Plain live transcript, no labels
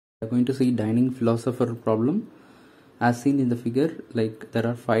We are going to see dining philosopher problem. As seen in the figure, like there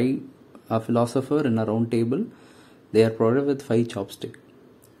are five philosophers in a round table. They are provided with 5 chopsticks.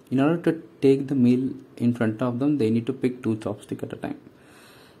 In order to take the meal in front of them, they need to pick 2 chopsticks at a time.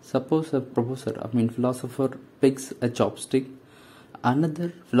 Suppose a philosopher picks a chopstick,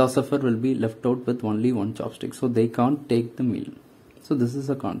 another philosopher will be left out with only 1 chopstick, so they can't take the meal. So this is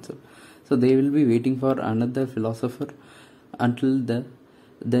a concept. So they will be waiting for another philosopher until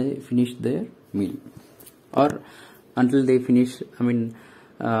they finish their meal, or until they finish,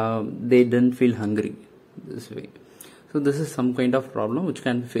 they don't feel hungry this way. So this is some kind of problem which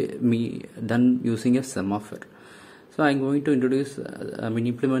can be done using a semaphore. So I'm going to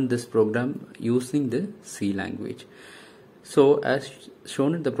implement this program using the C language. So as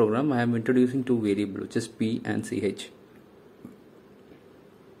shown in the program, I am introducing 2 variables, which is P and CH.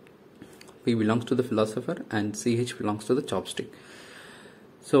 P belongs to the philosopher and CH belongs to the chopstick.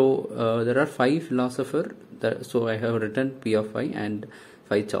 So there are 5 philosophers, so I have written P of 5 and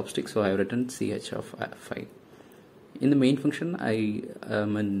 5 chopsticks, so I have written CH of 5. In the main function,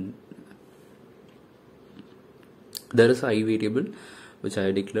 there is a I variable which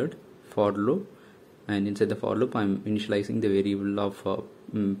I declared for loop, and inside the for loop I am initializing the variable of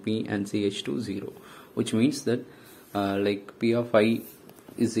P and CH to 0, which means that P of I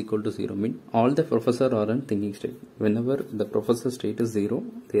is equal to 0, mean all the professors are in thinking state. Whenever the professor state is 0,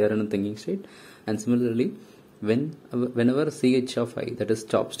 they are in a thinking state, and similarly whenever CH of I, that is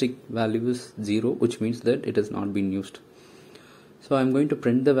chopstick value, is 0, which means that it has not been used. So I am going to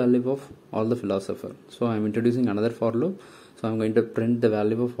print the value of all the philosophers. So I am introducing another for loop. So I am going to print the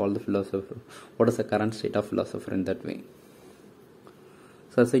value of all the philosophers. What is the current state of philosopher in that way?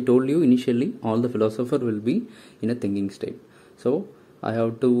 So as I told you initially, all the philosophers will be in a thinking state. So I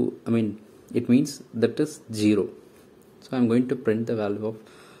have to, it means that is 0. So I am going to print the value of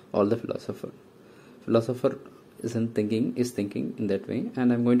all the philosophers. Philosopher is thinking in that way,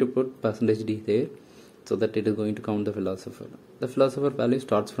 and I am going to put %d there, so that it is going to count the philosopher. The philosopher value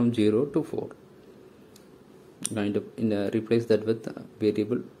starts from 0 to 4. I'm going to replace that with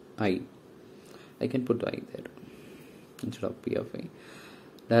variable I. I can put I there instead of P of I.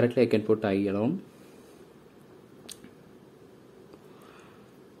 Directly I can put I alone.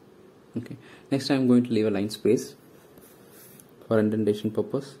 Okay. Next I am going to leave a line space for indentation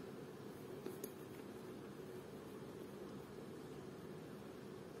purpose.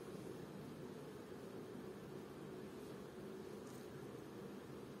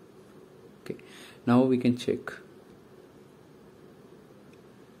 Okay. Now we can check.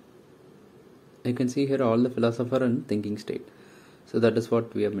 You can see here all the philosophers in thinking state. So that is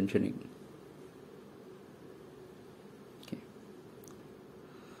what we are mentioning. Okay.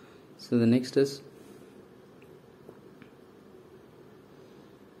 So the next is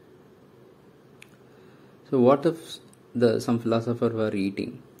what if some philosophers were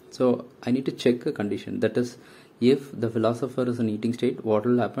eating? So I need to check a condition, that is, if the philosopher is in eating state, what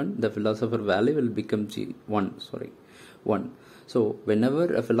will happen? The philosopher value will become 1. So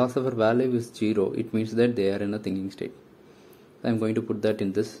whenever a philosopher value is 0, it means that they are in a thinking state. I am going to put that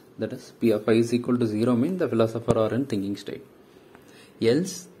in this, that is P of I is equal to 0 means the philosopher are in thinking state.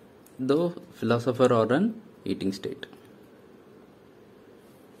 Else, the philosopher are in eating state.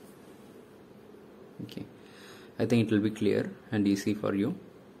 Okay, I think it will be clear and easy for you.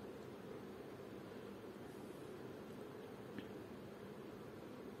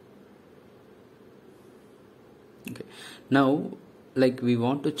 Okay, now we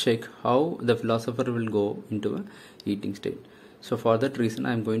want to check how the philosopher will go into a eating state. So for that reason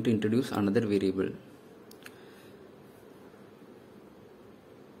I am going to introduce another variable.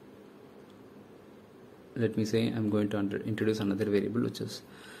 Let me say I am going to introduce another variable, which is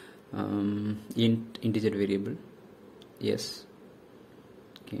integer variable. Yes.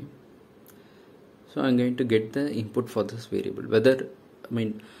 Okay. So I am going to get the input for this variable, whether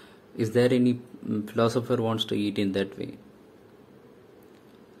is there any philosopher wants to eat in that way.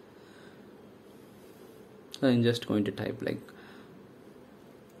 So I am just going to type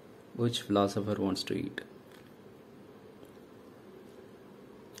which philosopher wants to eat.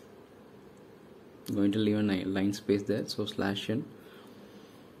 I'm going to leave a line space there, so /n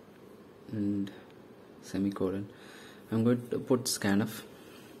and semicolon. I'm going to put scanf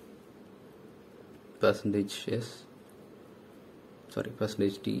 %yes, sorry,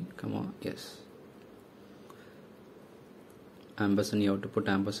 %d, comma, yes, ampersand. You have to put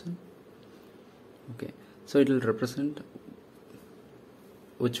ampersand. Okay, so it will represent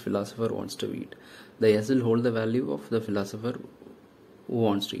which philosopher wants to eat. The S will hold the value of the philosopher who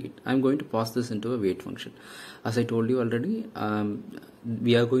wants to eat. I'm going to pass this into a wait function. As I told you already,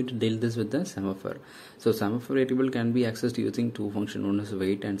 we are going to deal this with the semaphore. So semaphore variable can be accessed using two functions, one is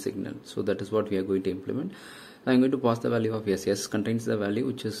wait and signal. So that is what we are going to implement. I'm going to pass the value of s. S contains the value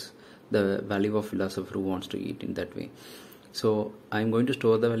which is the value of philosopher who wants to eat in that way. So I'm going to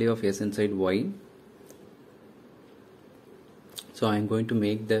store the value of s inside y. So I'm going to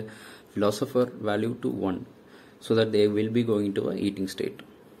make the philosopher value to 1 so that they will be going to a eating state.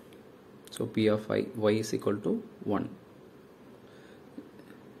 So p of y is equal to 1.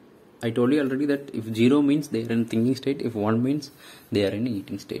 I told you already that if 0 means they are in thinking state, if 1 means they are in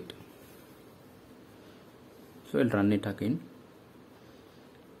eating state. So I'll run it again.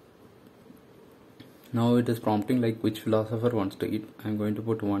 Now it is prompting like which philosopher wants to eat. I'm going to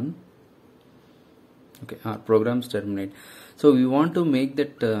put 1. Okay, our programs terminate. So we want to make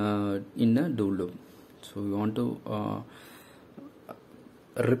that in a do loop. So we want to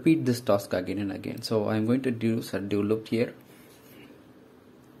repeat this task again and again. So I'm going to use a do loop here.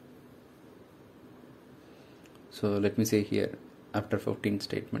 So let me say here after 15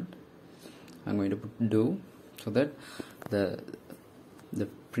 statement I'm going to put do, so that the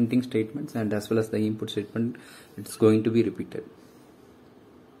printing statements and as well as the input statement, it's going to be repeated.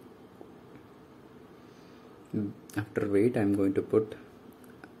 After wait I'm going to put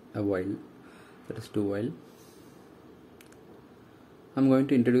a while, that is do while. I'm going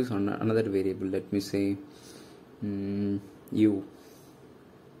to introduce another variable. Let me say u.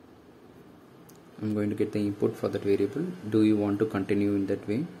 I'm going to get the input for that variable. Do you want to continue in that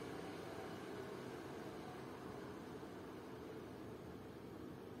way?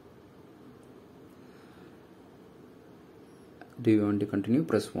 Do you want to continue?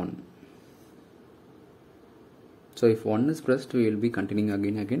 Press 1. So if 1 is pressed, we will be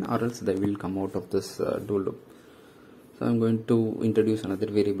continuing again, or else they will come out of this do loop. So I'm going to introduce another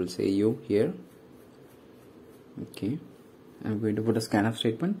variable, say u here. Okay, I'm going to put a scanf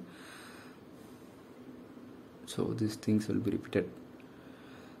statement. So these things will be repeated.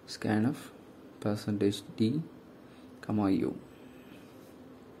 Scanf %d, comma u,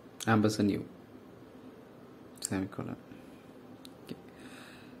 ampersand u, semicolon. Okay.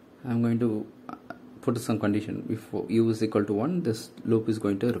 I'm going to put some condition. If u is equal to 1, this loop is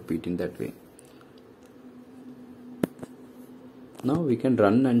going to repeat in that way. Now we can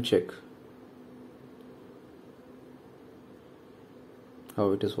run and check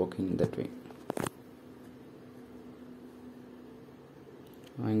how it is working in that way.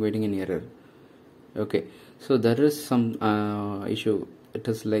 I'm getting an error. Okay, so there is some issue. It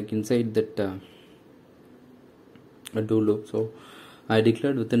is like inside that a do loop. So I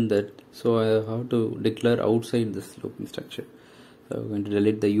declared within that, so I have to declare outside this loop instruction. So I'm going to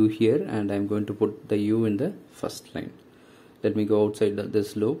delete the u here and I'm going to put the u in the first line. Let me go outside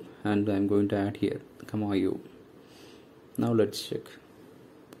this loop and I'm going to add here comma u. Now let's check.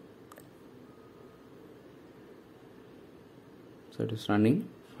 So it is running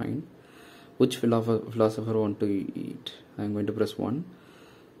fine. Which philosopher want to eat? I'm going to press 1.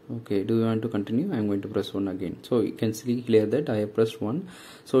 Okay, do you want to continue? I'm going to press 1 again. So you can see clear that I have pressed 1.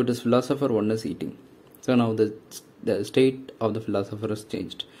 So it is philosopher 1 is eating. So now the state of the philosopher has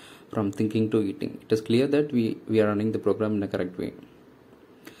changed from thinking to eating. It is clear that we are running the program in a correct way.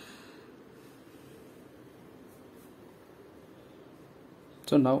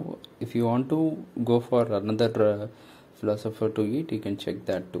 So now if you want to go for another philosopher to eat, you can check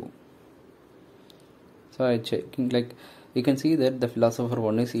that too. So I checking, like you can see that the philosopher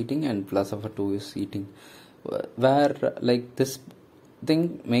 1 is eating and philosopher 2 is eating, where like this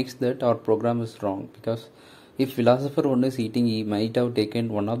thing makes that our program is wrong, because if philosopher 1 is eating, he might have taken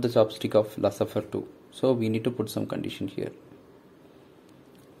one of the chopstick of philosopher 2. So we need to put some condition here.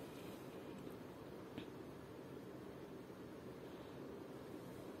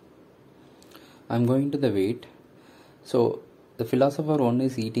 I'm going to the wait. So the philosopher 1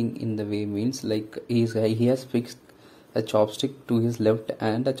 is eating in the way means like he has fixed a chopstick to his left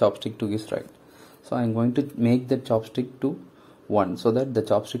and a chopstick to his right. So I'm going to make the chopstick to 1 so that the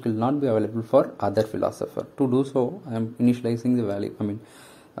chopstick will not be available for other philosopher. To do so, I am initializing the value.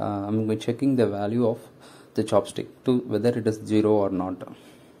 I'm checking the value of the chopstick to whether it is 0 or not.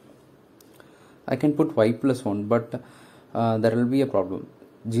 I can put y plus 1, but there will be a problem.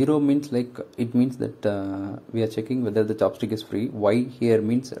 0 means like it means that we are checking whether the chopstick is free. Y here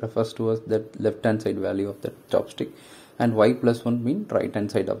means refers to us that left hand side value of that chopstick, and y plus 1 mean right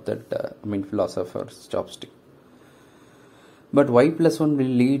hand side of that philosopher's chopstick. But y plus 1 will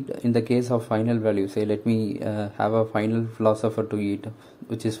lead in the case of final value. Say let me have a final philosopher to eat,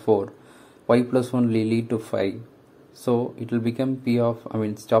 which is 4. Y plus 1 will lead to 5. So it will become p of,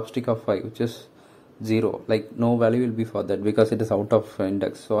 chopstick of 5, which is 0. Like no value will be for that because it is out of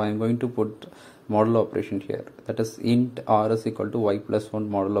index. So I am going to put model operation here, that is int r is equal to y plus 1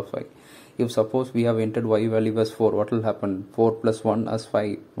 model of 5. If suppose we have entered y value as 4, what will happen? 4 plus 1 as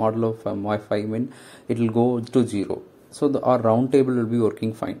 5, model of y 5 mean it will go to 0. So our round table will be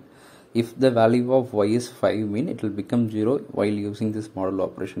working fine. If the value of y is 5 mean it will become 0 while using this model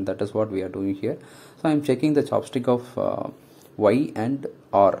operation. That is what we are doing here. So I am checking the chopstick of y and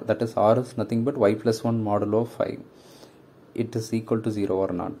r, that is r is nothing but y plus 1 model of 5. It is equal to 0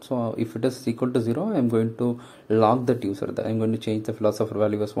 or not. So if it is equal to 0, I am going to log that user. I am going to change the philosopher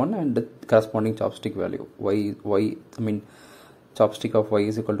value as 1 and the corresponding chopstick value chopstick of y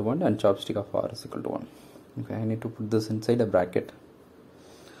is equal to 1 and chopstick of r is equal to 1. Okay, I need to put this inside a bracket.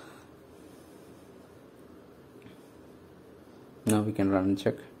 Now we can run and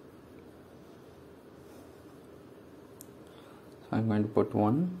check. So I'm going to put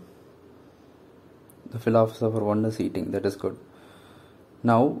 1. The philosopher 1 is eating, that is good.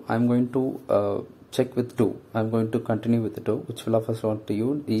 Now I'm going to check with 2. I'm going to continue with the 2. Which philosopher want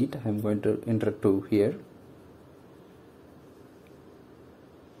to eat? I'm going to enter 2 here.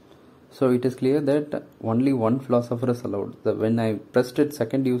 So it is clear that only one philosopher is allowed. When I pressed it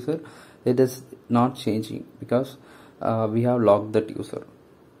second user, it is not changing because we have logged that user.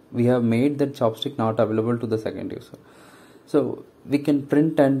 We have made that chopstick not available to the second user. So we can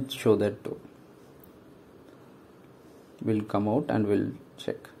print and show that too. We'll come out and we'll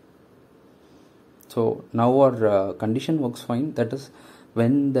check. So now our condition works fine. That is,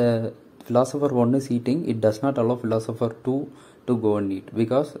 when the philosopher 1 is eating, it does not allow philosopher 2 to go and eat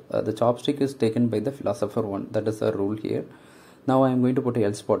because the chopstick is taken by the philosopher 1. That is the rule here. Now I am going to put a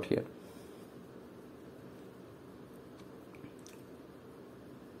else spot here.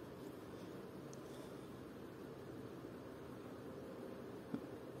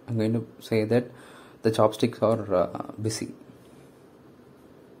 I'm going to say that the chopsticks are busy.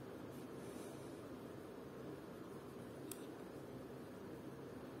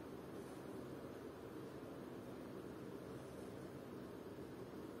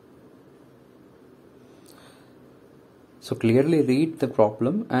 So clearly read the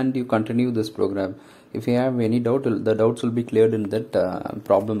problem and you continue this program. If you have any doubt, the doubts will be cleared in that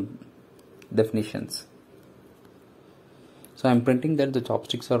problem definitions. So I am printing that the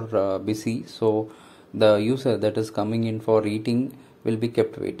chopsticks are busy. So the user that is coming in for eating will be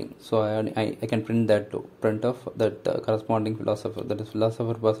kept waiting. So I can print that too. Print of that corresponding philosopher, that is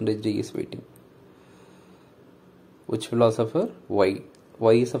philosopher percentage d is waiting. Which philosopher? Y.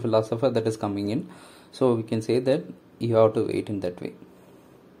 Y is a philosopher that is coming in. So we can say that you have to wait in that way.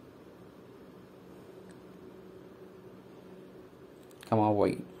 Comma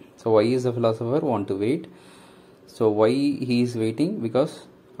Y. So Y is a philosopher, want to wait. So why he is waiting? Because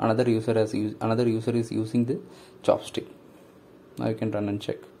another user is using the chopstick. Now you can run and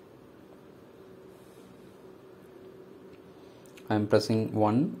check. I am pressing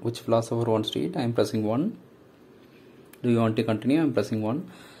 1. Which philosopher wants to eat? I am pressing 1. Do you want to continue? I am pressing 1.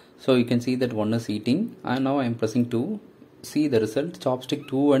 So you can see that 1 is eating, and now I am pressing 2. See the result, chopstick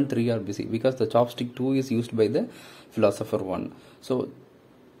 2 and 3 are busy because the chopstick 2 is used by the philosopher 1. So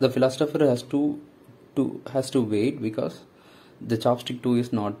the philosopher has to wait because the chopstick 2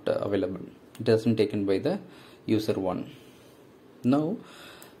 is not available. It has been taken by the user 1. Now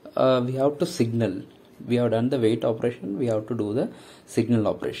we have to signal. We have done the wait operation, we have to do the signal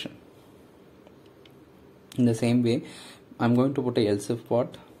operation. In the same way, I am going to put a else if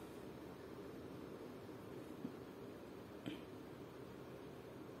part.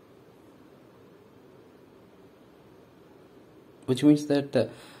 Which means that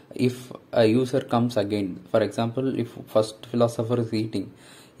if a user comes again, for example, if first philosopher is eating,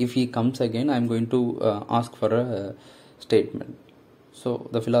 if he comes again, I am going to ask for a statement. So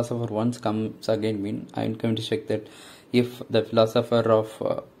the philosopher once comes again mean I am going to check that if the philosopher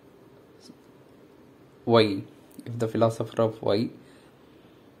of y, if the philosopher of y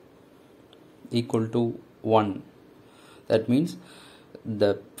equal to 1, that means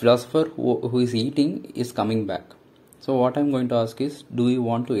the philosopher who is eating is coming back. So what I am going to ask is, do you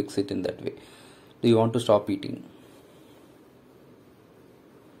want to exit in that way? Do you want to stop eating?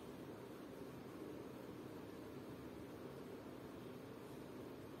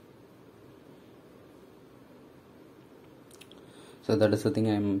 So that is the thing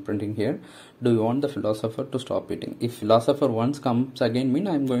I am printing here. Do you want the philosopher to stop eating? If philosopher once comes again mean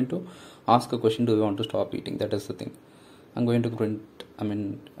I am going to ask a question, do you want to stop eating? That is the thing. I am going to print, I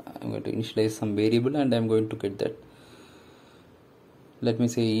am going to initialize some variable and I am going to get that. Let me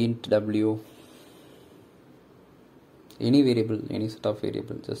say int w any variable, any set of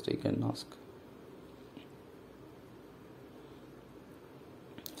variable, just you can ask.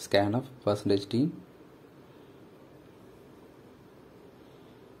 Scanf %t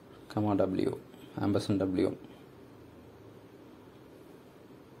comma w %w.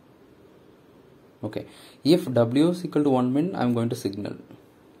 Okay, if w is equal to 1 mean I am going to signal,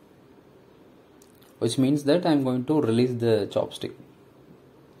 which means that I am going to release the chopstick.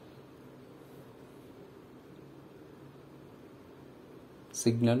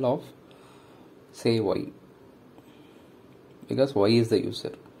 Signal of say y, because y is the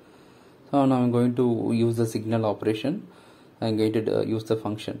user. So now I am going to use the signal operation. I am going to use the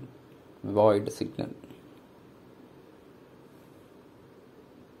function void signal.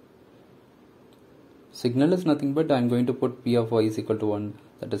 Signal is nothing but I am going to put p of y is equal to 1,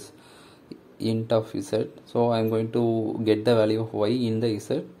 that is int of z. So I am going to get the value of y in the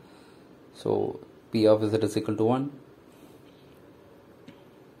z. So p of z is equal to 1.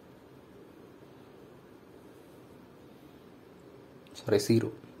 Sorry,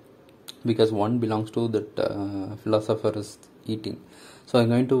 0, because 1 belongs to that philosopher is eating. So I am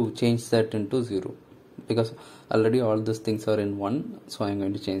going to change that into 0, because already all these things are in 1. So I am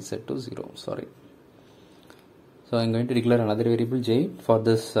going to change that to 0. Sorry. So I am going to declare another variable j for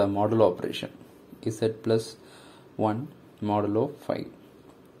this modulo operation. Z plus 1 modulo 5.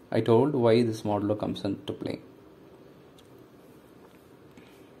 I told why this modulo comes into play.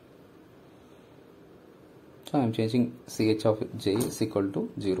 So I am changing ch of j is equal to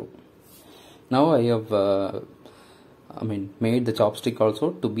 0. Now I have made the chopstick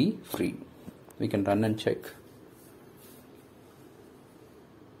also to be free. We can run and check.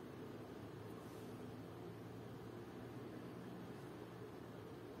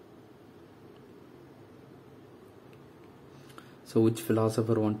 So which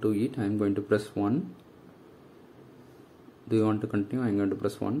philosopher want to eat? I am going to press 1. Do you want to continue? I am going to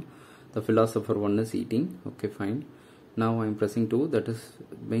press 1. The philosopher 1 is eating. Okay, fine. Now I am pressing 2. That is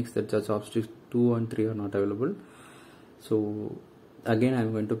makes that the chopsticks 2 and 3 are not available. So again I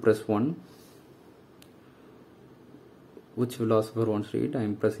am going to press 1. Which philosopher wants to eat? I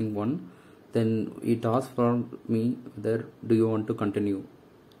am pressing 1. Then it asks for me whether do you want to continue,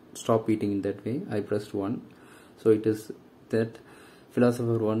 stop eating in that way. I pressed 1. So it is that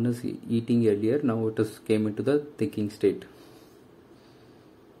philosopher 1 is eating earlier. Now it is came into the thinking state.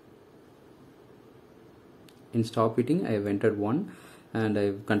 In stop eating I have entered 1 and I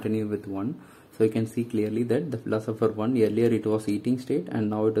have continued with 1. So you can see clearly that the philosopher 1 earlier it was eating state and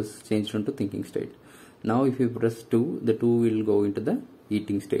now it is changed into thinking state. Now if you press 2, the 2 will go into the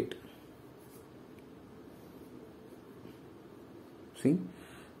eating state. See,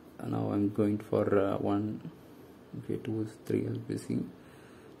 now I am going for 1. Okay, 2 is 3 as we see.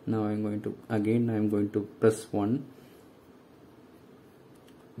 Now I am going to press 1.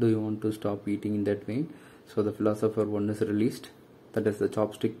 Do you want to stop eating in that way? So the philosopher 1 is released, that is the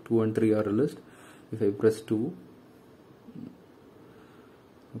chopstick 2 and 3 are released. If I press 2,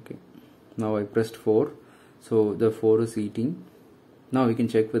 okay, now I pressed 4, so the 4 is eating. Now we can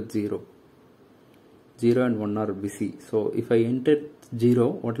check with 0. 0 and 1 are busy. So if I enter 0,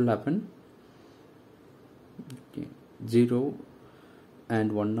 what will happen? Okay, 0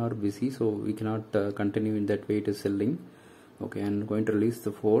 and 1 are busy, so we cannot continue in that way. It is selling. Okay, I'm going to release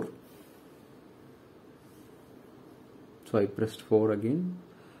the 4. So I pressed 4 again.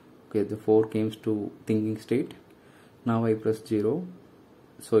 Okay, the 4 came to thinking state. Now I press 0.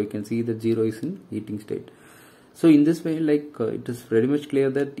 So you can see that 0 is in eating state. So in this way, it is very much clear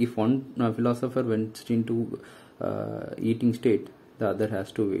that if one philosopher went into eating state, the other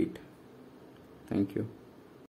has to wait. Thank you.